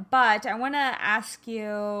bit. But I want to ask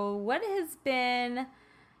you, what has been,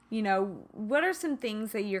 what are some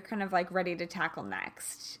things that you're kind of like ready to tackle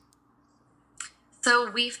next?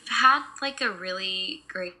 So we've had like a really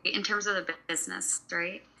great, in terms of the business,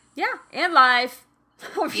 right? Yeah, and life.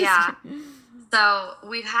 Yeah. So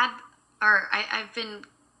we've had, I've been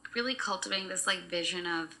really cultivating this like vision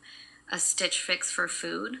of a Stitch Fix for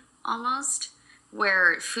food. almost,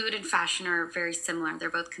 where food and fashion are very similar. They're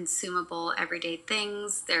both consumable, everyday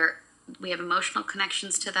things. We have emotional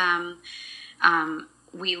connections to them.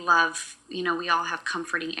 We love, we all have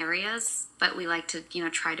comforting areas, but we like to,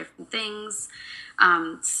 try different things.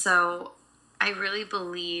 So I really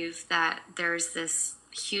believe that there's this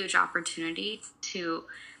huge opportunity to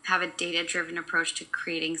have a data-driven approach to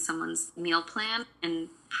creating someone's meal plan and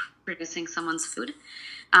producing someone's food.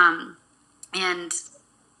 And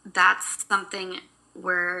that's something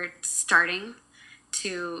we're starting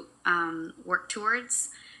to work towards.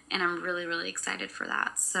 And I'm really, really excited for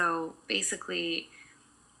that. So basically,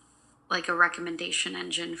 like a recommendation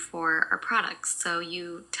engine for our products. So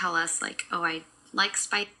you tell us like, oh, I like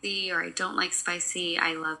spicy or I don't like spicy.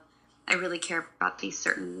 I really care about these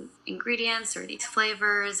certain ingredients or these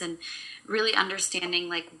flavors, and really understanding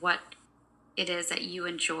like what it is that you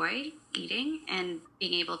enjoy eating and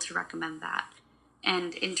being able to recommend that.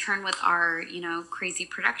 And in turn with our, crazy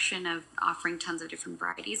production of offering tons of different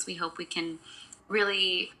varieties, we hope we can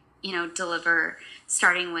really, deliver,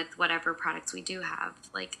 starting with whatever products we do have,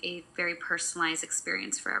 like a very personalized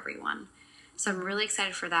experience for everyone. So I'm really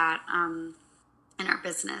excited for that in our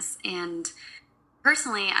business. And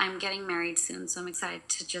personally, I'm getting married soon, so I'm excited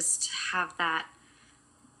to just have that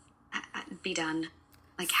be done,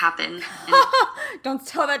 like happen. Don't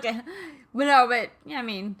tell that to him. No, but yeah, I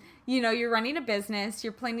mean, you're running a business,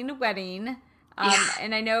 you're planning a wedding.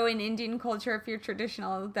 And I know in Indian culture, if you're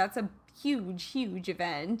traditional, that's a huge, huge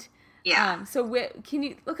event. Yeah.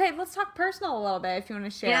 Let's talk personal a little bit if you want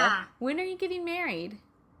to share. Yeah. When are you getting married?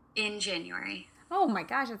 In January. Oh my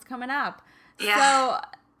gosh, it's coming up. Yeah.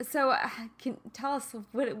 So tell us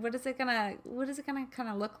what is it gonna kind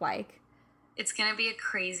of look like? It's gonna be a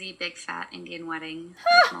crazy big fat Indian wedding.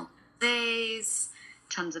 Like multiple days,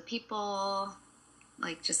 tons of people,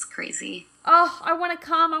 like just crazy. Oh, I want to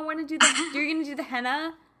come. I want to do you're gonna do the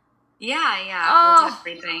henna? Yeah. Oh. We'll do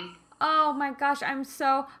everything. Oh my gosh, I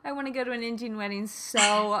want to go to an Indian wedding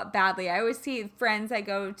so badly. I always see friends, I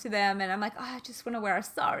go to them and I'm like, oh, I just want to wear a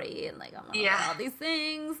sari and like, I'm going to wear all these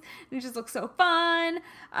things. And it just looks so fun.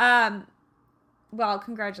 Well,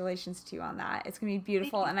 congratulations to you on that. It's going to be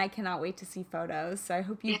beautiful and I cannot wait to see photos. So I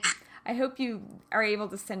hope you are able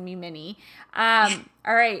to send me many. All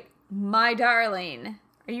right, my darling,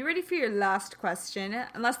 are you ready for your last question?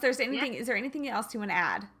 Unless there's anything, is there anything else you want to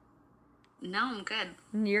add? No, I'm good.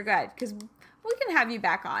 You're good, because we can have you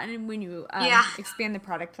back on when you expand the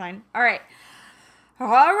product line. All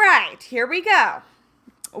right, here we go.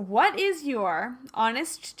 What is your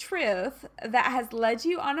honest truth that has led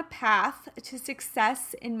you on a path to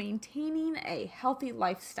success in maintaining a healthy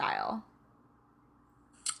lifestyle?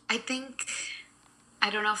 I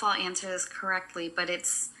don't know if I'll answer this correctly, but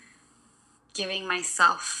it's giving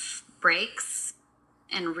myself breaks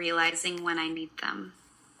and realizing when I need them.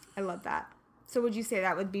 I love that. So would you say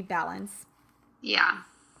that would be balance? Yeah.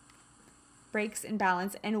 Breaks and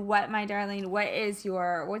balance. And what, my darling, do you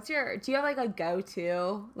have like a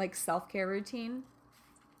go-to like self-care routine?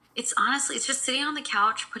 It's just sitting on the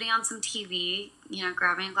couch, putting on some TV,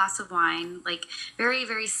 grabbing a glass of wine, like very,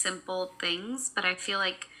 very simple things, but I feel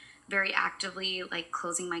like very actively like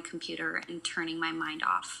closing my computer and turning my mind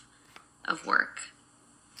off of work.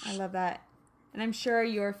 I love that. And I'm sure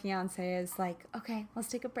your fiance is like, okay, let's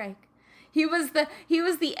take a break. He was the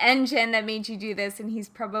engine that made you do this, and he's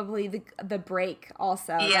probably the brake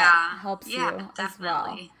also that helps you definitely. as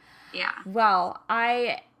well. Yeah. Well,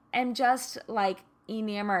 I am just like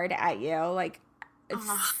enamored at you. Like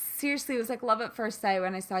seriously, it was like love at first sight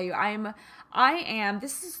when I saw you.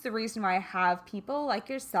 This is the reason why I have people like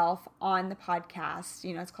yourself on the podcast.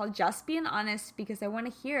 It's called Just Being Honest, because I want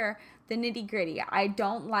to hear the nitty gritty. I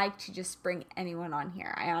don't like to just bring anyone on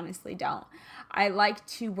here. I honestly don't. I like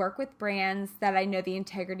to work with brands that I know the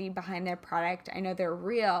integrity behind their product. I know they're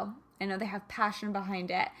real. I know they have passion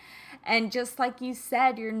behind it. And just like you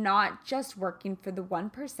said, you're not just working for the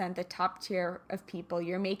 1%, the top tier of people.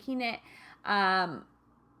 You're making it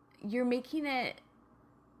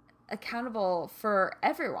accountable for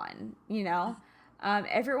everyone,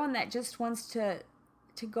 everyone that just wants to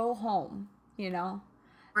go home,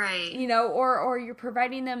 Right. Or you're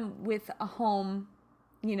providing them with a home,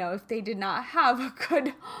 if they did not have a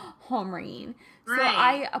good home ringing. Right. So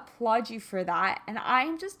I applaud you for that. And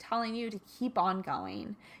I'm just telling you to keep on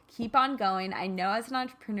going. Keep on going. I know as an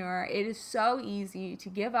entrepreneur, it is so easy to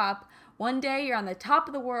give up. One day you're on the top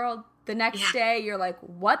of the world. The next day you're like,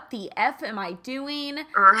 what the F am I doing?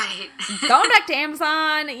 Right. Going back to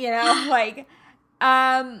Amazon,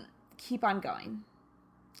 keep on going.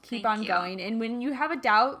 Keep on going. And when you have a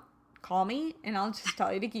doubt, call me and I'll just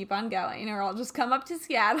tell you to keep on going, or I'll just come up to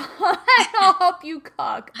Seattle and I'll help you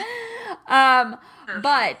cook.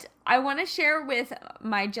 But I want to share with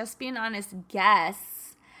my Just Being Honest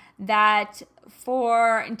guests that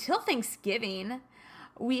for until Thanksgiving,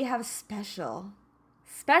 we have a special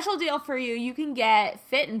deal for you. You can get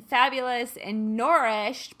fit and fabulous and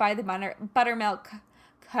nourished by the Buttermilk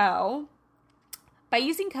Co. by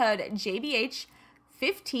using code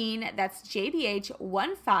JBH15. That's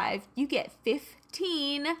JBH15. You get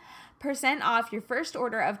 15% off your first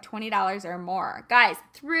order of $20 or more. Guys,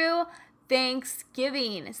 through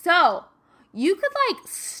Thanksgiving. So you could like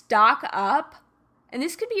stock up, and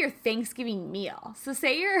this could be your Thanksgiving meal. So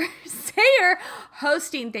say you're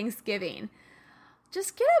hosting Thanksgiving.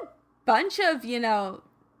 Just get a bunch of,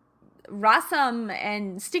 rasam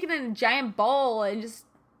and stick it in a giant bowl and just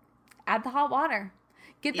add the hot water.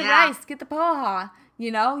 Get the rice, get the poha.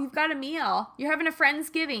 You've got a meal. You're having a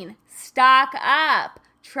Friendsgiving. Stock up.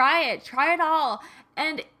 Try it all.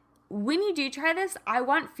 And when you do try this, I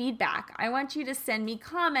want feedback. I want you to send me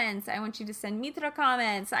comments. I want you to send Mitra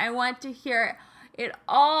comments. I want to hear it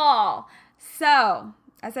all. So,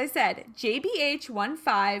 as I said,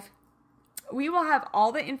 JBH15. We will have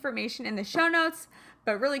all the information in the show notes,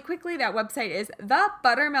 but really quickly, that website is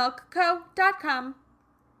thebuttermilkco.com.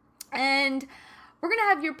 And we're going to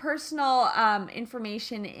have your personal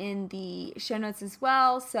information in the show notes as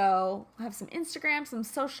well. So we'll have some Instagram, some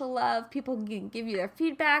social love. People can give you their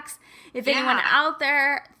feedbacks. If anyone out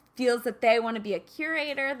there feels that they want to be a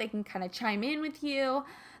curator, they can kind of chime in with you.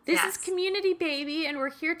 This is community, baby, and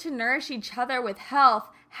we're here to nourish each other with health,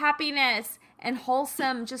 happiness, and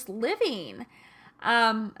wholesome just living.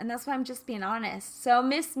 And that's why I'm just being honest. So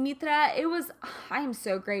Miss Mitra, I am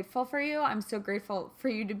so grateful for you. I'm so grateful for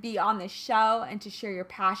you to be on this show and to share your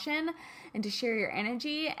passion and to share your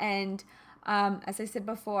energy. And as I said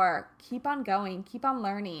before, keep on going, keep on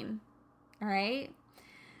learning. All right.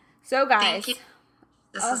 So guys, thank you.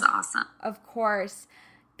 This is awesome. Of course.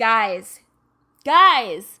 Guys,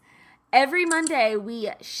 every Monday, we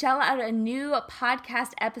shell out a new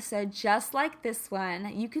podcast episode just like this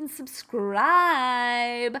one. You can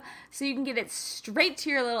subscribe so you can get it straight to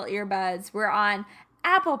your little earbuds. We're on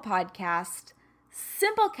Apple Podcast,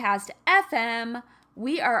 Simplecast FM.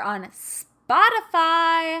 We are on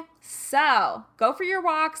Spotify. So go for your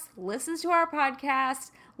walks, listen to our podcast,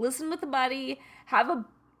 listen with a buddy, have a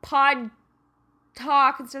pod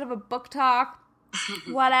talk instead of a book talk,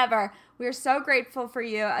 whatever. We're so grateful for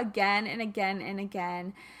you again and again and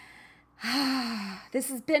again. This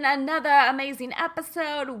has been another amazing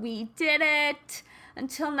episode. We did it.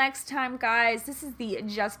 Until next time, guys, this is the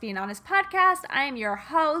Just Being Honest podcast. I am your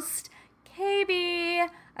host, KB.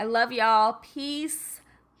 I love y'all. Peace,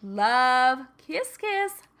 love, kiss,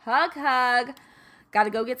 kiss, hug, hug.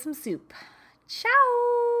 Gotta go get some soup.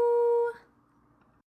 Ciao.